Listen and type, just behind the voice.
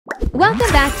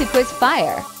Welcome back to Quiz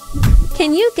Fire.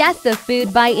 Can you guess the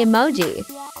food by emoji?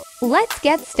 Let's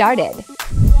get started.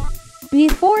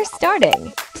 Before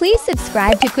starting, please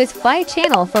subscribe to Quiz Fire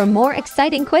channel for more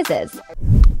exciting quizzes.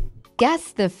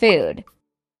 Guess the food.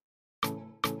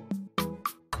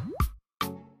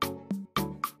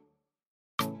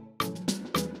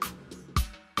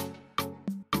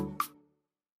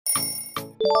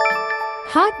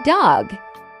 Hot dog.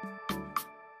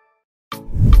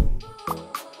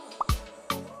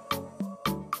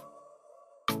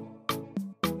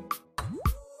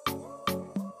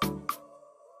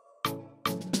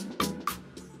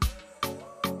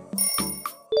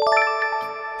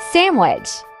 Sandwich.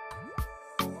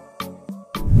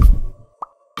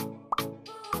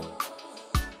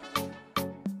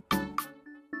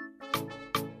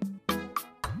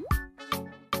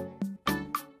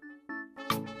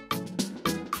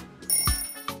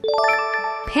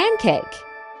 Pancake.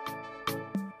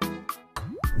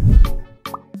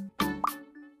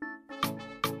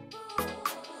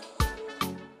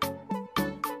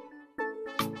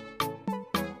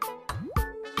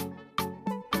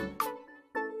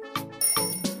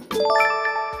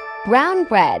 Brown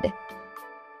bread.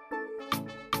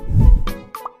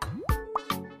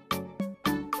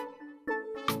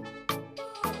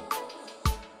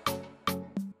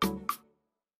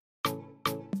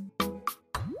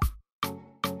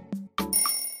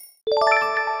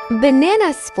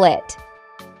 Banana split.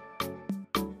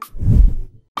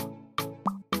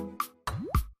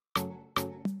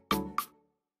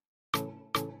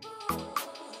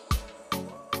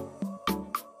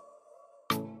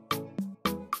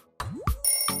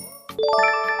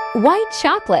 White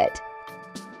chocolate.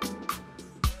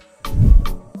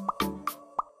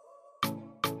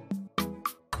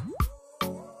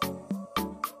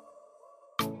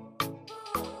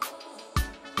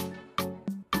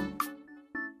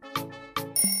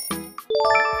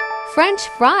 French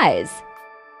fries.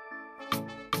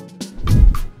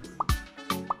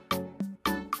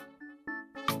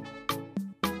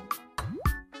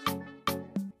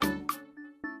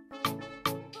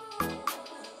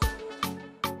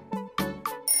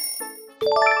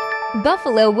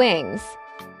 Buffalo wings.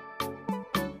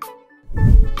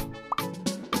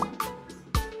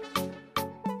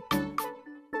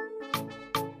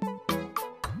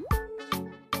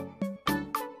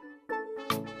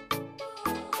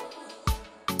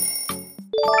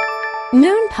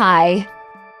 Moon pie.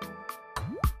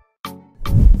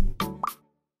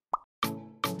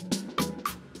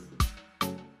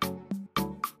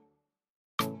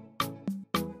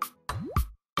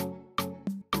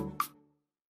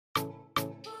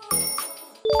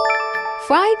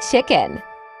 Fried chicken.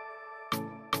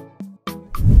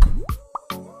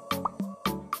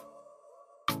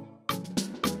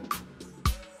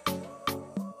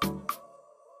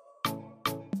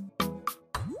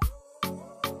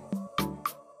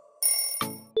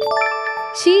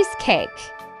 Cheesecake.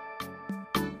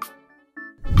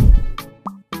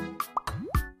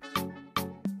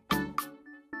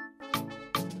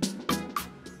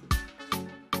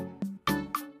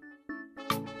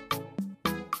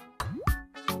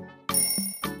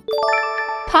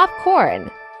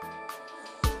 Popcorn.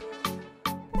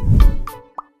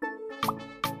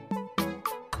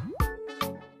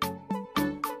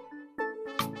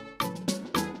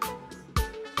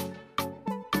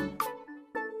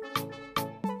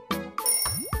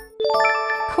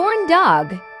 Corn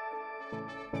dog.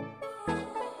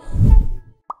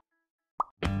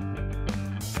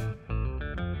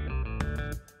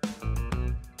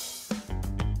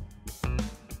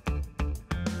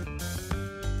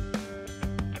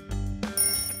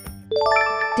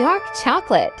 Dark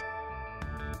chocolate.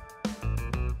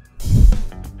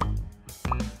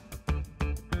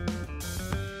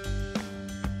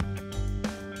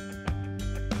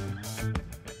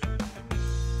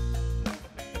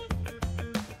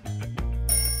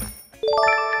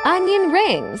 Onion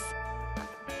rings.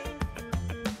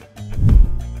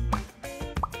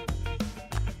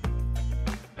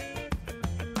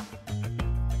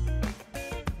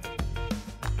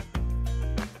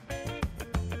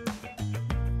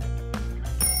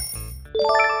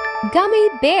 Gummy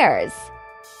bears.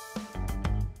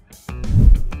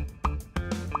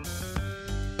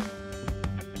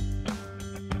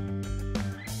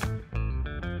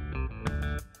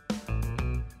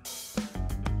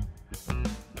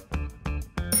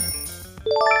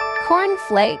 Corn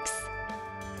flakes.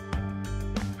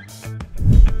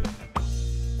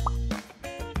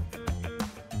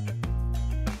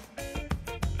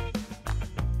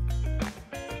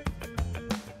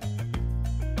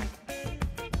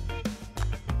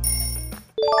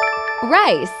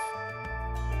 Rice.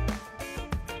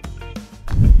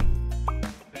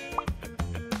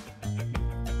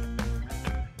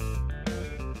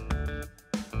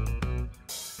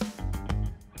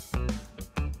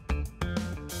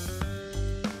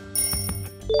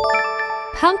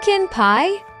 Pumpkin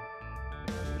pie?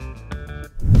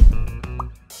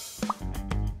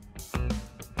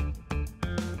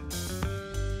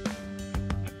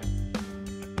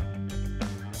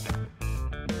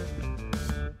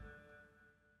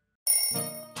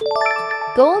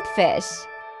 Goldfish.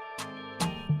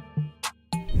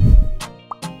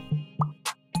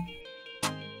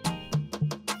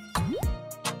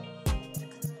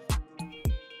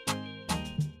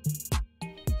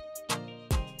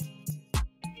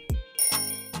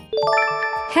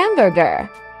 Hamburger.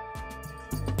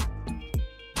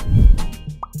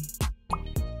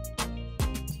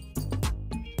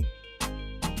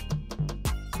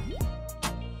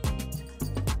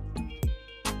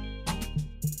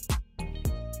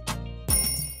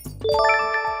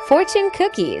 Fortune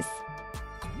cookies.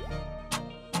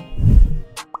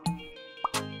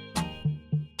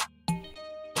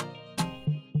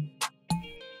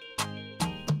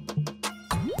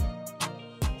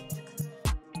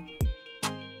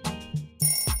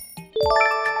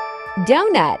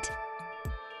 Donut.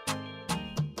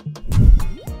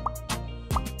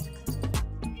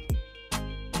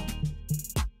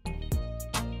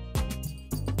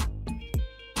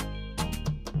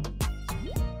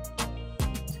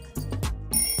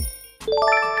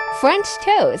 French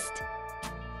toast.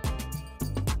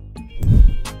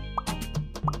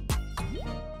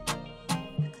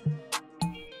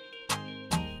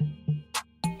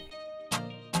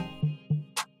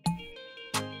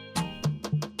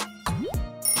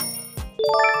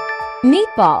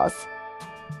 Meatballs.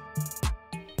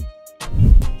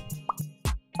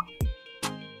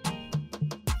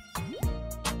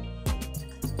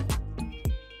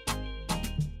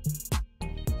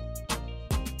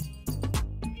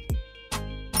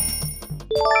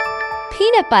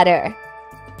 Peanut butter.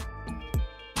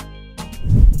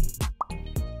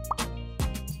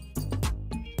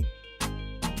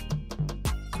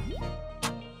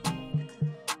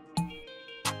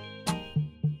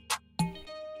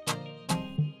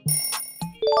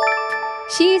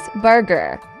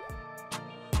 Cheeseburger.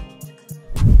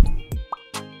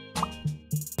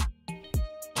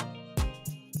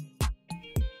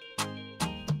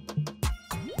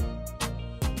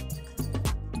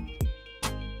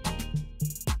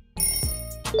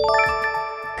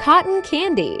 Cotton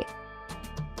candy.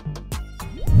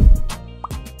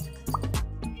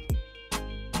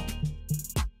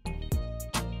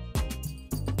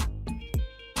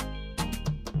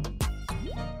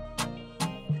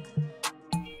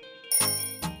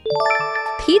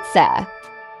 Pizza.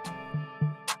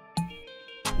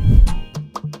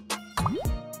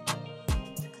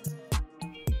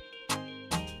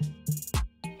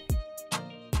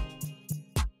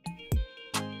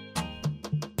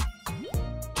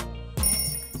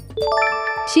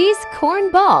 Cheese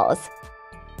corn balls.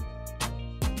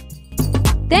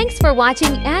 Thanks for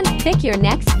watching and pick your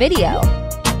next video.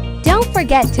 Don't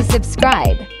forget to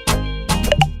subscribe.